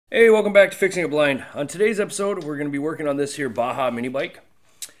Hey, welcome back to Fixing a Blind. On today's episode, we're going to be working on this here Baja Mini Bike.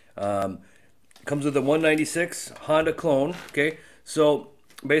 Comes with a 196 Honda Clone. Okay, so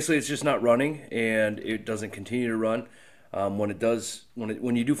basically it's just not running, and it doesn't continue to run.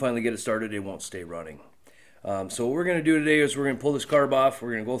 When you do finally get it started, it won't stay running. So what we're going to do today is we're going to pull this carb off.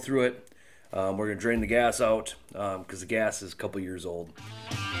 We're going to go through it. We're going to drain the gas out because the gas is a couple years old.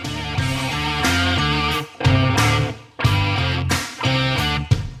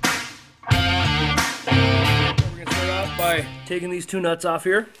 By taking these two nuts off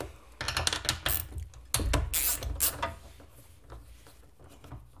here.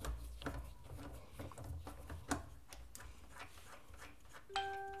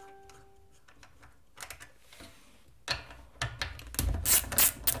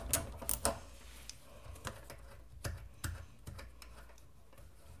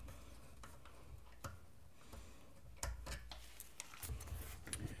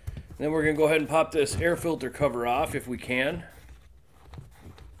 Then we're going to go ahead and pop this air filter cover off if we can.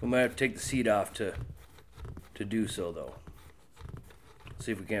 We might have to take the seat off to do so, though.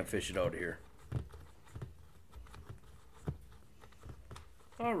 See if we can't fish it out of here.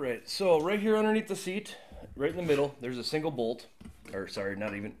 Alright, so right here underneath the seat, right in the middle, there's a single bolt. Or sorry,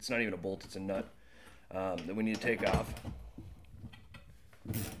 it's not even a bolt, it's a nut that we need to take off.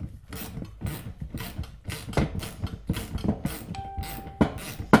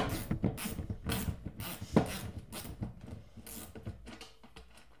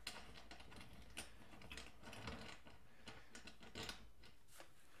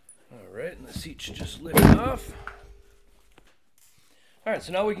 Alright, and the seat should just lift off. Alright,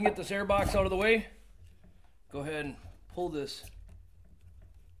 so now we can get this air box out of the way. Go ahead and pull this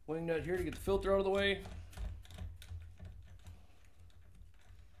wing nut here to get the filter out of the way.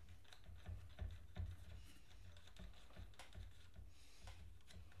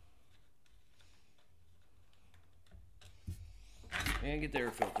 And get the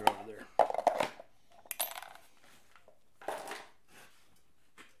air filter out of there.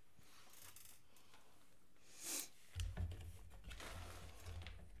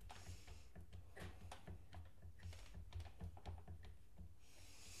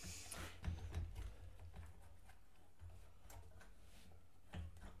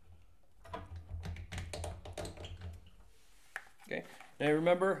 Okay, now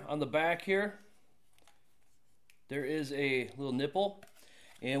remember on the back here, there is a little nipple,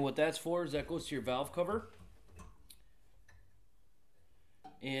 and what that's for is that goes to your valve cover,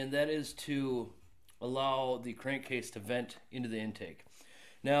 and that is to allow the crankcase to vent into the intake.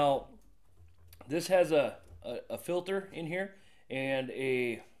 Now, this has a filter in here and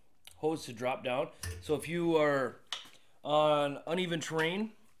a hose to drop down, so if you are on uneven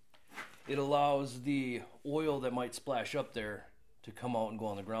terrain, it allows the oil that might splash up there to come out and go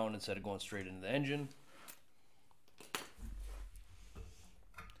on the ground instead of going straight into the engine.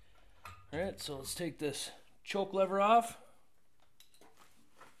 Alright, so let's take this choke lever off.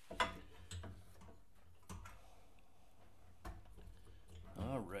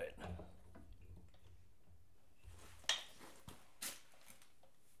 Alright.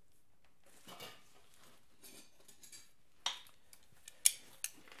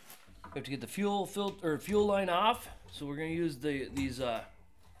 We have to get the fuel line off, so we're going to use these the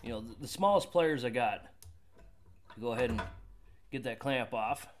smallest pliers I got to go ahead and get that clamp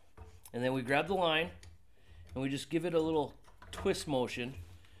off. And then we grab the line and we just give it a little twist motion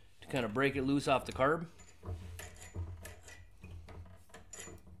to kind of break it loose off the carb.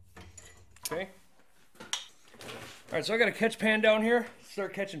 Okay. Alright, so I got a catch pan down here.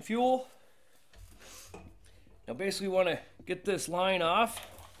 Start catching fuel. Now basically we want to get this line off.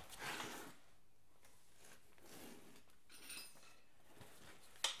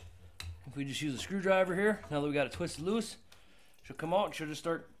 If we just use a screwdriver here, now that we got it twisted loose, she'll come out and she'll just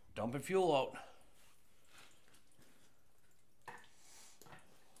start dumping fuel out.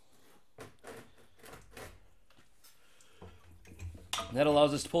 And that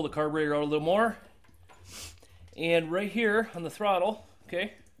allows us to pull the carburetor out a little more. And right here on the throttle,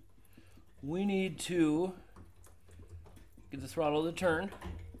 okay, we need to get the throttle to turn.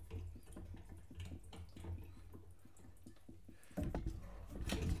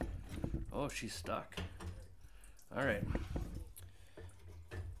 Oh, she's stuck. All right.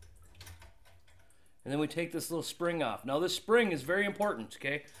 And then we take this little spring off. Now this spring is very important,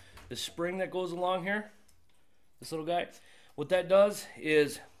 okay? The spring that goes along here, this little guy, what that does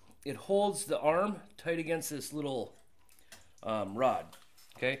is it holds the arm tight against this little rod,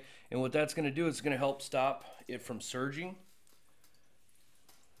 okay? And what that's gonna do is it's gonna help stop it from surging.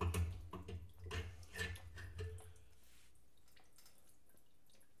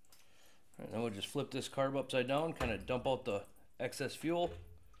 And then we'll just flip this carb upside down, kind of dump out the excess fuel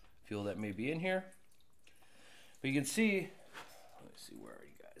that may be in here. But you can see, let's see, where are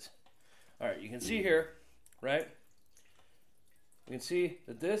you guys? All right, you can see here, right? You can see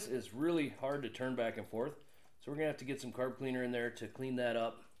that this is really hard to turn back and forth. So we're gonna have to get some carb cleaner in there to clean that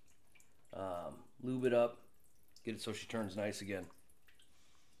up, lube it up, get it so she turns nice again.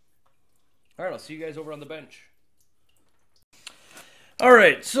 All right, I'll see you guys over on the bench. All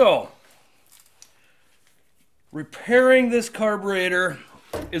right, so repairing this carburetor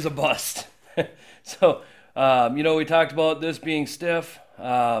is a bust. So, you know, we talked about this being stiff.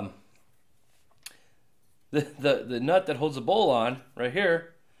 The nut that holds the bowl on right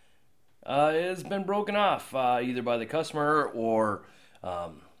here has been broken off either by the customer or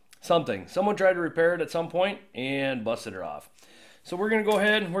something. Someone tried to repair it at some point and busted her off. So we're going to go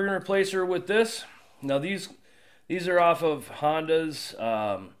ahead and we're going to replace her with this. Now these are off of Honda's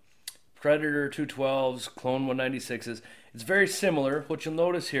Predator 212s, Clone 196s. It's very similar. What you'll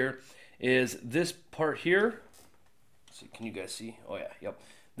notice here is this part here. Let's see, can you guys see? Oh yeah, yep.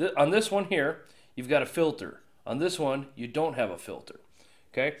 On this one here, you've got a filter. On this one, you don't have a filter.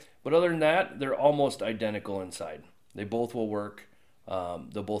 Okay, but other than that, they're almost identical inside. They both will work.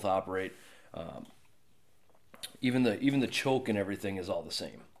 They'll both operate. Even the choke and everything is all the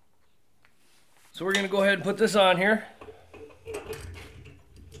same. So we're gonna go ahead and put this on here.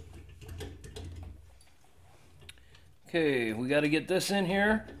 Okay, we got to get this in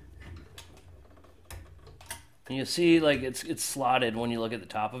here. And you see, like it's slotted when you look at the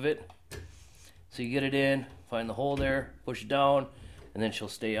top of it. So you get it in, find the hole there, push it down, and then she'll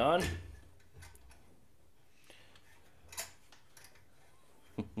stay on.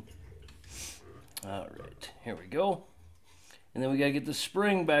 All right, here we go. And then we got to get the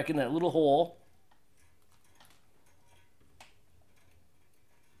spring back in that little hole.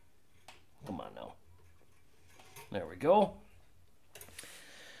 Come on now. There we go.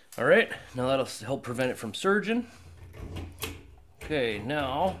 All right, now that'll help prevent it from surging. Okay,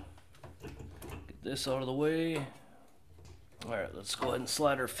 now get this out of the way. All right, let's go ahead and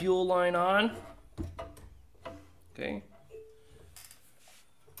slide our fuel line on. Okay.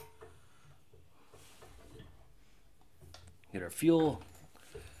 Get our fuel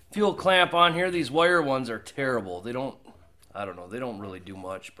clamp on here. These wire ones are terrible. They don't, I don't know, they don't really do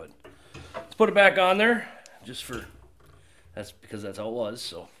much, but let's put it back on there just for, that's because that's how it was.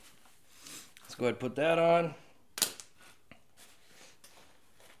 So let's go ahead and put that on.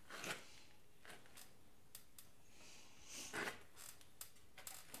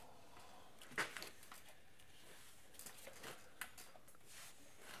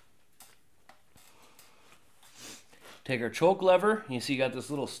 Take our choke lever. You see you got this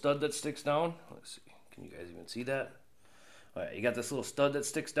little stud that sticks down. Let's see. Can you guys even see that? All right, you got this little stud that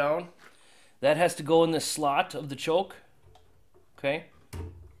sticks down. That has to go in this slot of the choke. Okay.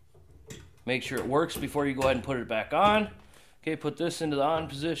 Make sure it works before you go ahead and put it back on. Okay, put this into the on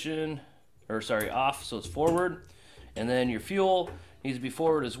position, or sorry, off, so it's forward. And then your fuel needs to be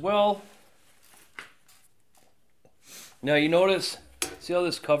forward as well. Now you notice, see how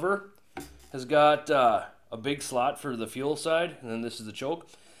this cover has got a big slot for the fuel side, and then this is the choke.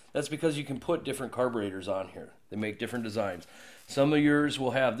 That's because you can put different carburetors on here. They make different designs. Some of yours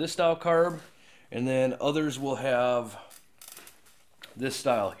will have this style carb, and then others will have this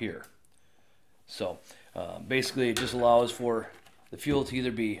style here. So basically it just allows for the fuel to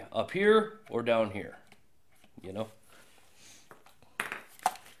either be up here or down here, you know.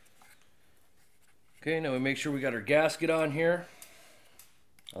 Okay, now we make sure we got our gasket on here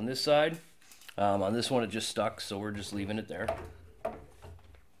on this side. On this one it just stuck, so we're just leaving it there.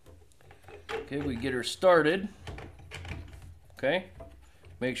 Okay, we get her started. Okay,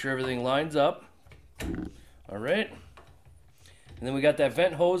 make sure everything lines up. All right, and then we got that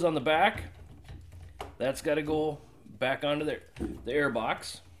vent hose on the back. That's got to go back onto the air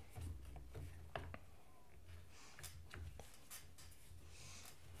box.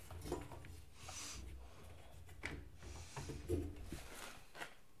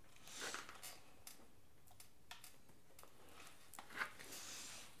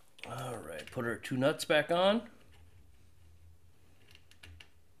 All right, put our two nuts back on.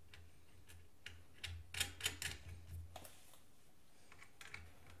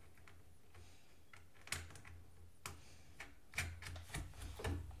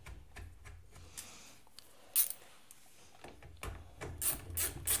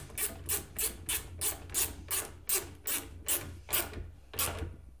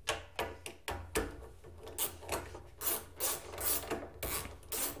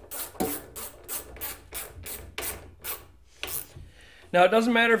 Now, it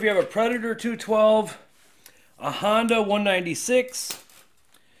doesn't matter if you have a Predator 212, a Honda 196,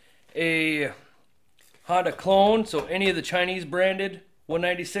 a Honda Clone, so any of the Chinese branded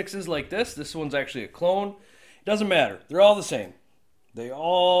 196s like this. This one's actually a Clone. It doesn't matter. They're all the same. They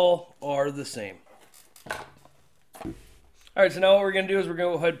all are the same. All right, so now what we're going to do is we're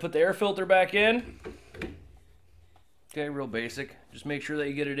going to go ahead and put the air filter back in. Okay, real basic. Just make sure that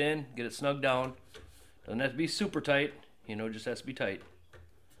you get it in, get it snug down. Doesn't have to be super tight, you know, just has to be tight.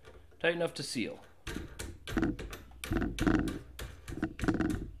 Tight enough to seal.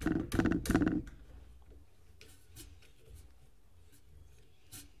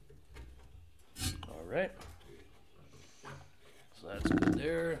 All right. So that's good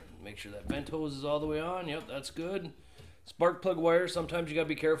there. Make sure that vent hose is all the way on. Yep, that's good. Spark plug wire, sometimes you gotta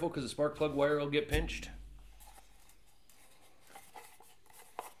be careful because the spark plug wire will get pinched.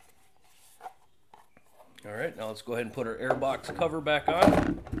 All right, now let's go ahead and put our air box cover back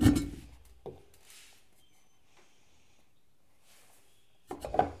on.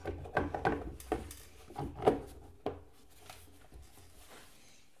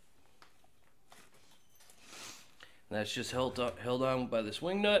 And that's just held on by this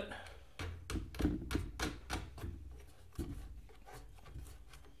wing nut.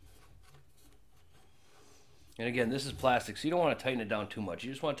 And again, this is plastic, so you don't want to tighten it down too much.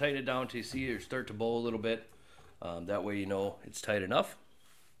 You just want to tighten it down till you see it start to bow a little bit. That way you know it's tight enough.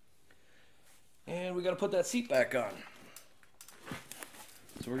 And we got to put that seat back on.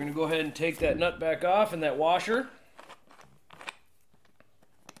 So we're going to go ahead and take that nut back off and that washer.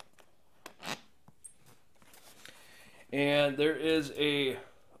 And there is a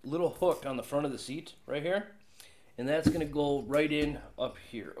little hook on the front of the seat right here. And that's going to go right in up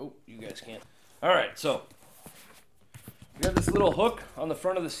here. Oh, you guys can't. All right, so we have this little hook on the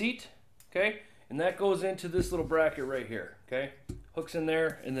front of the seat, okay? And that goes into this little bracket right here, okay? Hook's in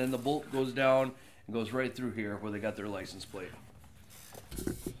there, and then the bolt goes down and goes right through here where they got their license plate.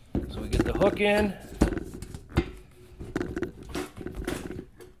 So we get the hook in.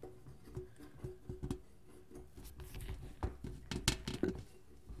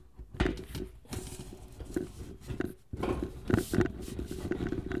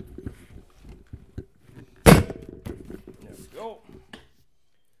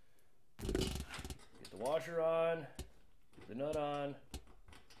 Get the washer on, get the nut on.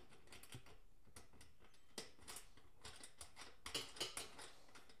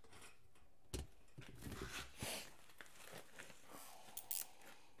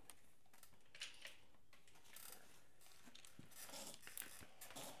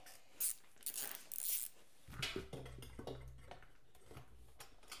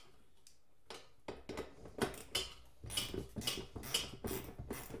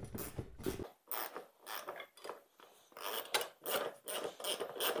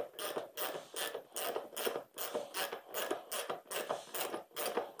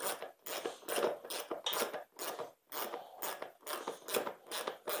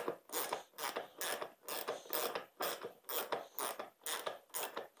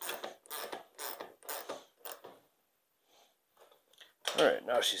 All right,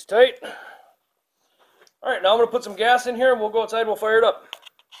 now she's tight. All right, now I'm gonna put some gas in here and we'll go outside and we'll fire it up.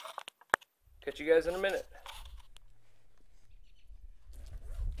 Catch you guys in a minute.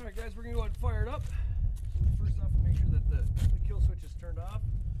 All right, guys, we're gonna go ahead and fire it up. So first off, make sure that the kill switch is turned off.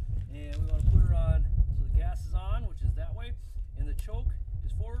 And we wanna put her on so the gas is on, which is that way. And the choke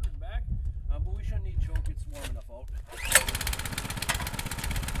is forward and back. But we shouldn't need choke, it's warm enough out.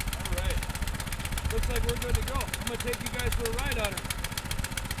 All right, looks like we're good to go. I'm gonna take you guys for a ride on her.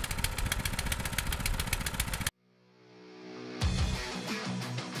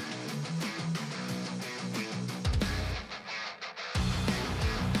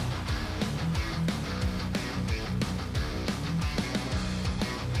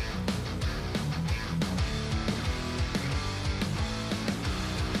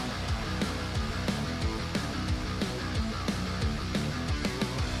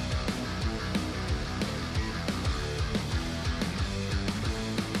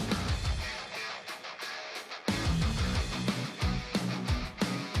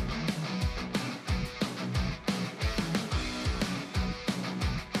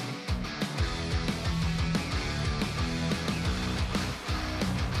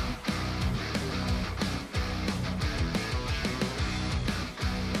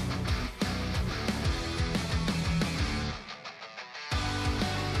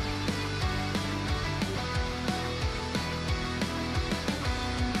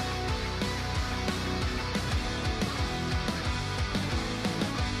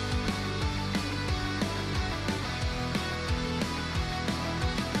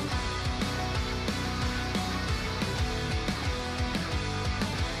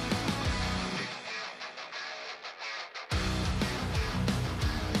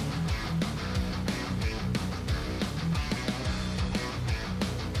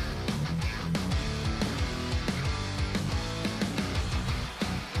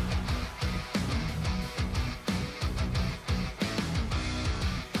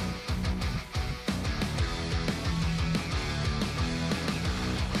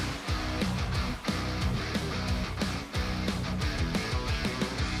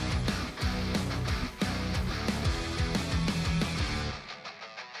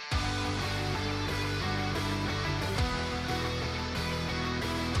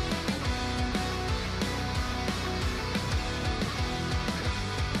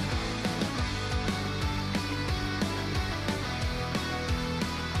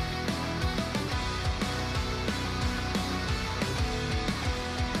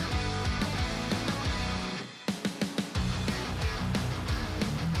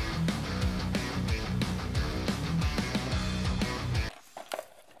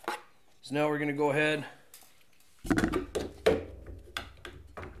 So now we're going to go ahead,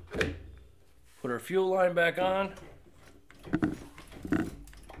 put our fuel line back on.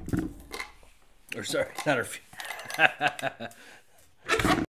 Or sorry, not our fuel.